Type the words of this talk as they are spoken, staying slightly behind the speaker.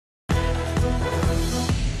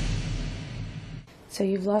So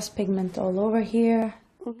you've lost pigment all over here.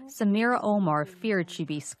 Samira Omar feared she'd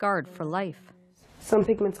be scarred for life. Some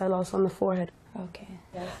pigments I lost on the forehead. Okay.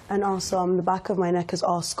 And also the back of my neck is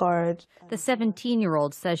all scarred. The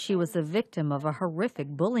 17-year-old says she was the victim of a horrific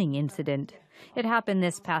bullying incident. It happened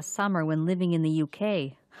this past summer when living in the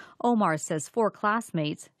UK. Omar says 4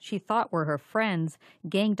 classmates she thought were her friends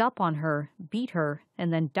ganged up on her, beat her,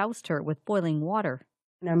 and then doused her with boiling water.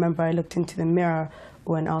 And I remember I looked into the mirror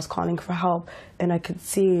when I was calling for help, and I could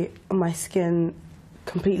see my skin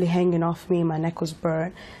completely hanging off me. My neck was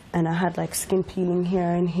burnt, and I had like skin peeling here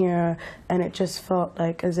and here, and it just felt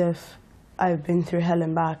like as if I've been through hell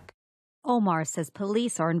and back. Omar says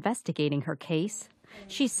police are investigating her case.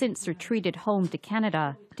 She's since retreated home to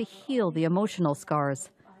Canada to heal the emotional scars,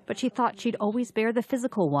 but she thought she'd always bear the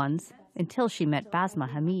physical ones until she met Basma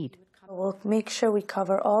Hameed. We'll make sure we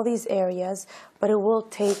cover all these areas, but it will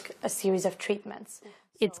take a series of treatments.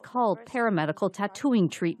 It's called paramedical tattooing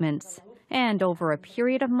treatments. And over a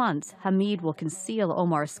period of months, Hameed will conceal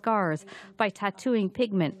Omar's scars by tattooing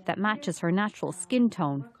pigment that matches her natural skin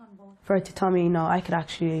tone. For her to tell me, no, I could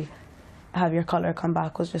actually have your color come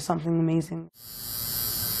back was just something amazing.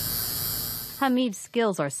 Hameed's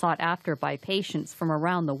skills are sought after by patients from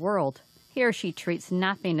around the world. Here she treats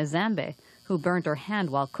Nafe Nzambe, who burned her hand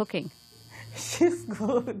while cooking. She's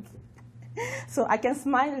good. So I can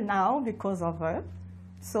smile now because of her.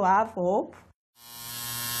 So I have hope.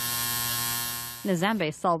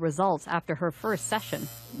 Nzambe saw results after her first session.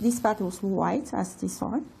 This part was white as this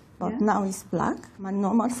one, but now it's black. My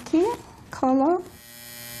normal skin color.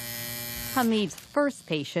 Hameed's first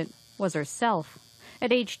patient was herself.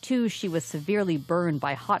 At age 2, she was severely burned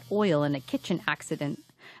by hot oil in a kitchen accident.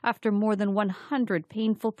 After more than 100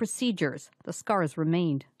 painful procedures, the scars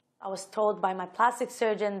remained. I was told by my plastic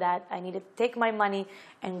surgeon that I needed to take my money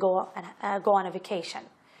and go on a vacation.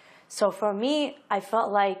 So for me, I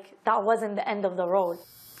felt like that wasn't the end of the road.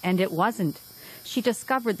 And it wasn't. She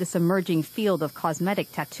discovered this emerging field of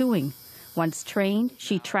cosmetic tattooing. Once trained,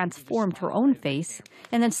 she transformed her own face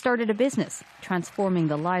and then started a business, transforming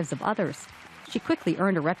the lives of others. She quickly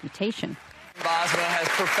earned a reputation. Basma has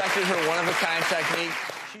perfected her one-of-a-kind technique.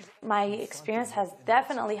 My experience has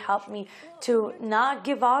definitely helped me to not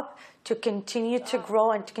give up, to continue to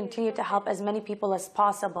grow, and to continue to help as many people as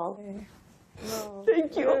possible.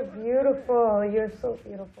 Thank you. You're beautiful. You're so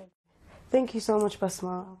beautiful. Thank you so much,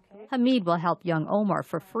 Basma. Hameed will help young Omar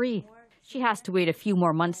for free. She has to wait a few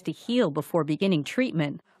more months to heal before beginning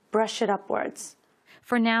treatment. Brush it upwards.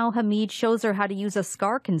 For now, Hameed shows her how to use a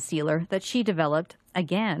scar concealer that she developed,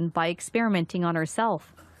 again, by experimenting on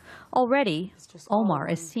herself. Already, Omar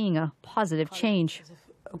is seeing a positive change.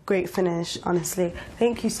 A great finish, honestly.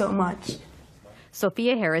 Thank you so much.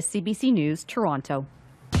 Sophia Harris, CBC News, Toronto.